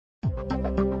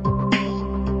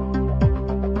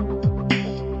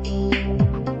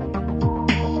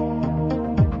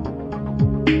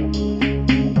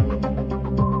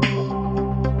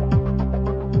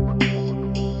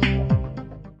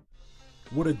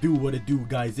What it do,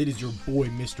 guys? It is your boy,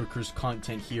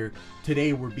 MrCursedContent here.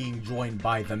 Today, we're being joined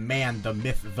by the man, the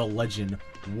myth, the legend,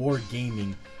 War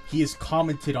Gaming. He has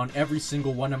commented on every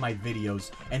single one of my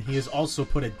videos, and he has also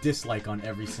put a dislike on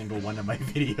every single one of my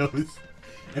videos.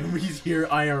 And he's here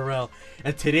IRL.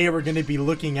 And today, we're going to be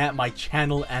looking at my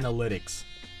channel analytics.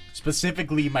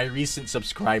 Specifically, my recent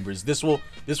subscribers. This will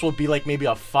be like maybe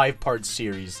a 5-part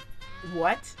series.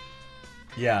 What?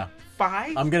 Yeah.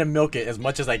 5? I'm gonna milk it as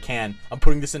much as I can. I'm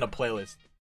putting this in a playlist.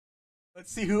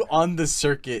 Let's see who on the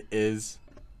circuit is.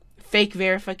 Fake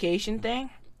verification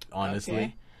thing? Honestly.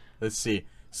 Okay. Let's see.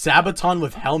 Sabaton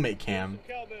with helmet cam.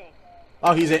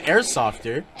 Oh, he's an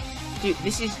airsofter. Dude,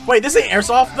 this is... Wait, this ain't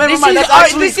airsoft? Never this mind, is, that's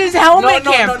actually... this is helmet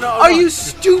cam! No, Are you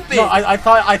stupid? No, I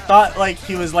thought like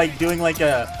he was like doing like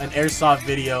an airsoft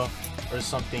video or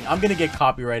something. I'm gonna get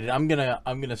copyrighted. I'm gonna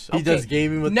he does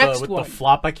gaming with the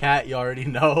floppa cat, you already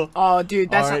know. Oh dude,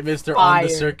 that's alright, Mr. fire. On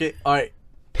the circuit. Alright.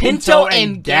 Pinto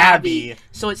and Gabby.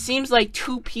 So it seems like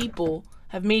 2 people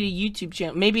have made a YouTube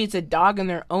channel. Maybe it's a dog and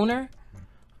their owner.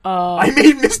 I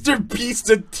made Mr. Beast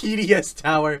a TDS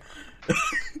tower.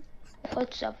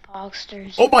 What's up,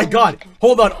 Boxsters? Oh my god!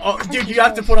 Hold on! Oh, dude, you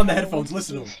have to put on the headphones.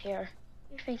 Listen to him.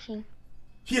 You're thinking.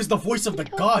 He is the voice of the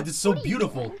god. It's so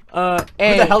beautiful. A.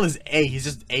 Who the hell is A? He's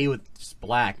just A with just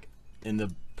black in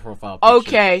the profile picture.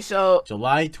 Okay, so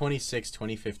July 26,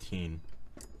 2015.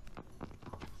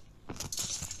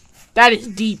 that is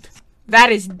deep.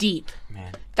 That is deep.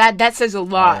 Man. That says a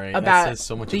lot about that says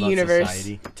so much the about universe.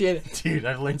 Society. Dude,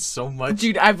 I've learned so much.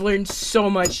 Dude, I've learned so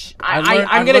much. I've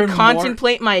I'm gonna learned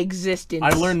contemplate my existence.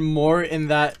 I learned more in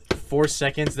that 4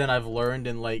 seconds than I've learned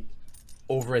in like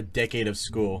over a decade of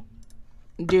school.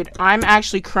 Dude, I'm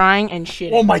actually crying and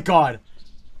shitting. Oh my god.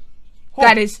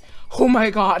 That is, oh my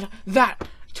god, that.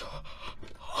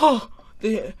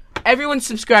 Everyone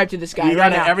subscribe to this guy we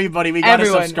right gotta, now. Everybody, we gotta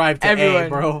subscribe to everyone. A,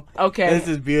 bro. Okay. This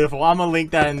is beautiful. I'm gonna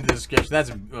link that in the description. That's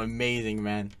amazing,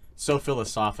 man. So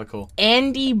philosophical.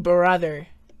 Andy Brother.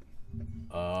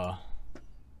 Oh.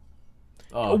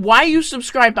 Why are you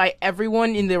subscribed by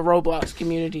everyone in the Roblox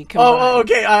community? Oh,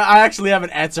 okay. I actually have an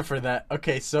answer for that.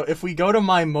 Okay, so if we go to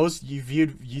my most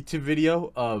viewed YouTube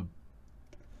video,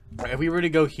 if we were to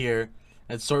go here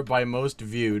and sort by most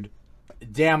viewed,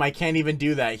 damn, I can't even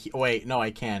do that. Wait, no,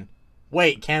 I can.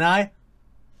 Wait, can I?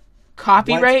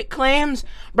 Copyright claims?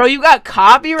 Bro, you got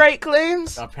copyright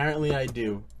claims? Apparently I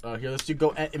do. Here, let's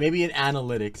do maybe in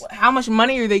analytics. How much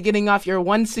money are they getting off your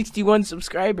 161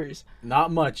 subscribers? Not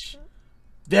much.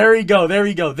 There we go. There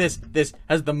we go. This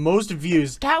has the most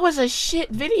views. That was a shit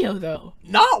video, though.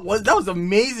 No, that was an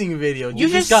amazing video. You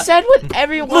just said what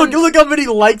everyone. Look how many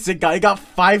likes it got. It got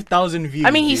 5,000 views.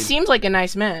 I mean, he seems like a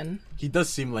nice man. He does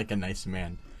seem like a nice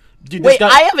man. Dude, wait,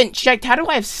 I haven't checked. How do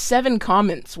I have 7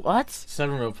 comments? What?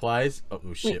 7 replies? Oh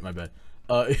shit, wait. My bad.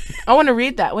 I want to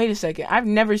read that. Wait a second. I've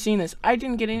never seen this. I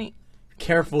didn't get any.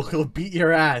 Careful, he'll beat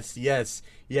your ass. Yes.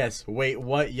 Yes. Wait,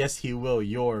 what? Yes, he will.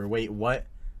 Wait, what?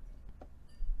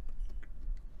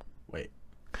 Wait.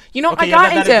 You know, okay, I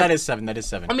got into... That is 7. That is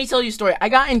 7. Let me tell you a story. I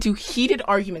got into heated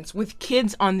arguments with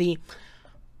kids on the...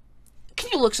 Can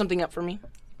you look something up for me?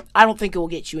 I don't think it will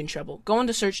get you in trouble. Go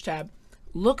into search tab.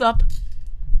 Look up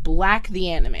Black the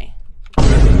Anime.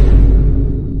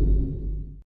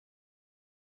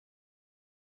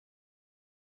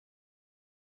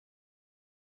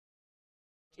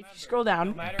 If you scroll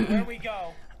down, no matter where we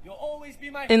go, you'll always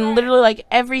be my friend. And literally like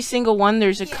every single one,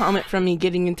 there's a comment from me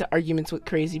getting into arguments with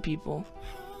crazy people.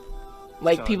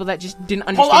 Like people that just didn't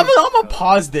understand. Hold on, I'm gonna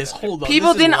pause this. Hold on.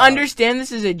 People didn't understand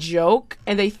this is a joke,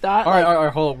 and they thought. All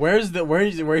right, hold on. Where's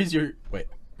your wait?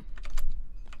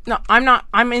 No, I'm not.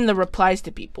 I'm in the replies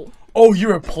to people. Oh,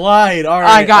 you replied. All right.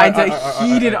 I got into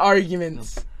heated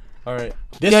arguments. All right.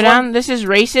 Go down. This is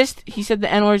racist. He said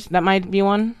the N-words. That might be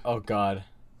one. Oh God.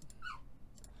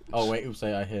 Oh wait, oops!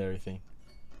 I hit everything.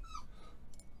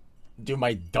 Dude,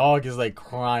 my dog is like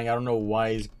crying. I don't know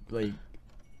why he's like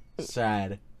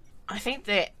sad. I think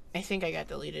I got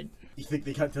deleted. You think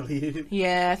they got deleted?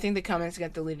 Yeah, I think the comments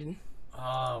got deleted.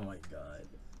 Oh my god.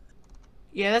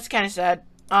 Yeah, that's kind of sad.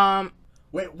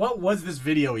 Wait, what was this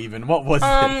video even? What was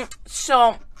this?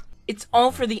 So it's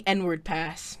all for the N-word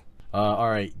pass. All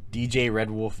right. DJ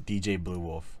Red Wolf, DJ Blue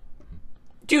Wolf.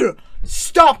 Dude,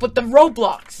 stop with the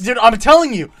Roblox. Dude, I'm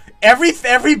telling you,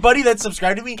 everybody that's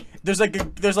subscribed to me, there's like a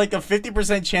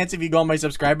 50% chance if you go on my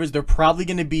subscribers, they're probably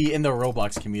gonna be in the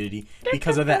Roblox community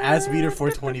because of the Ass Beater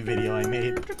 420 video I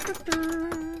made.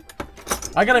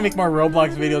 I gotta make more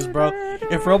Roblox videos, bro.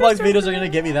 If Roblox videos are gonna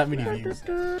get me that many views.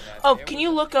 Oh, can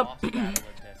you look up?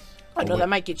 Oh no, that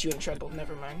might get you in trouble.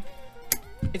 Never mind.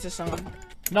 It's a song.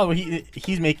 No,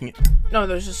 he's making it. No,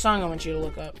 there's a song I want you to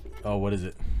look up. Oh, what is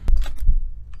it?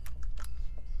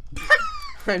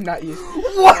 I'm not used.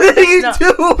 What are you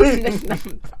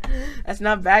doing? That's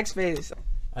not backspace.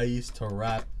 I used to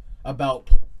rap about.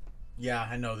 Yeah,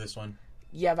 I know this one.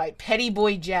 Yeah, by Pretty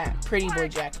Boy Jack,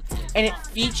 and it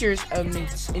features an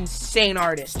insane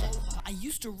artist. I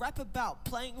used to rap about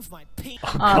playing with my pink.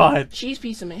 Oh God. Cheese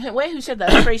piece of me. Wait, who said that?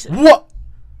 That's racist. What?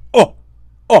 Oh,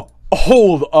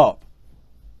 hold up.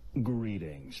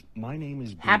 Greetings. My name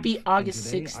is Beef, Happy and August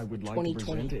today 6th, I would like 2020. to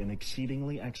present an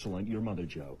exceedingly excellent Your Mother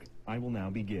joke. I will now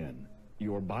begin.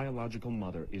 Your biological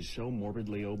mother is so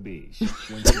morbidly obese.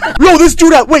 When she No, this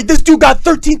dude got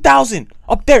 13,000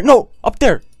 up there. No, up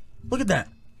there. Look at that.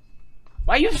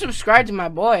 Why you subscribe to my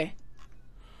boy?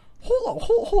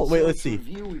 Hold. Wait, let's see.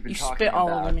 We've been You talking spit all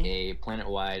over about me. a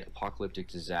planet-wide apocalyptic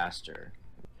disaster.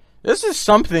 This is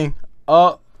something.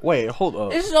 Wait, hold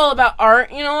up. This is all about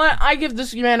art. You know what? I give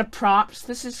this man a props.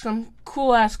 This is some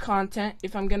cool ass content,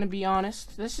 if I'm gonna be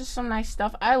honest. This is some nice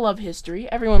stuff. I love history.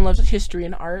 Everyone loves history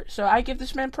and art, so I give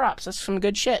this man props. That's some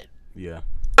good shit. Yeah.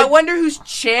 I wonder whose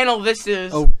channel this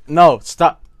is. Oh no!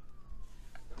 Stop.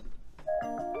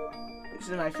 This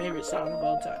is my favorite song of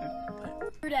all time.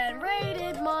 And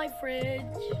raided my fridge.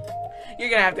 You're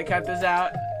gonna have to cut this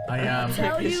out. I am.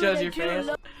 It shows your face.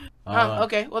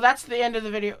 Okay, well that's the end of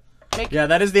the video. Yeah,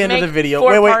 that is the end of the video.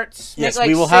 4 Wait. Parts. Yes, make like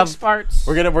we will 6 have. parts.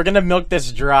 We're gonna milk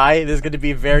this dry. This is gonna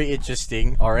be very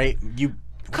interesting. All right, you.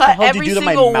 Cut what the hell did every you do to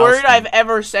my single mouse word thing? I've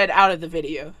ever said out of the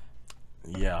video.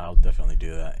 Yeah, I'll definitely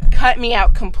do that. Cut me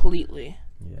out completely.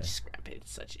 Yeah. Scrap it.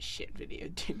 It's such a shit video,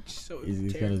 dude. So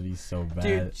It's terrible. gonna be so bad.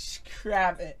 Dude,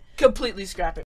 scrap it. Completely scrap it.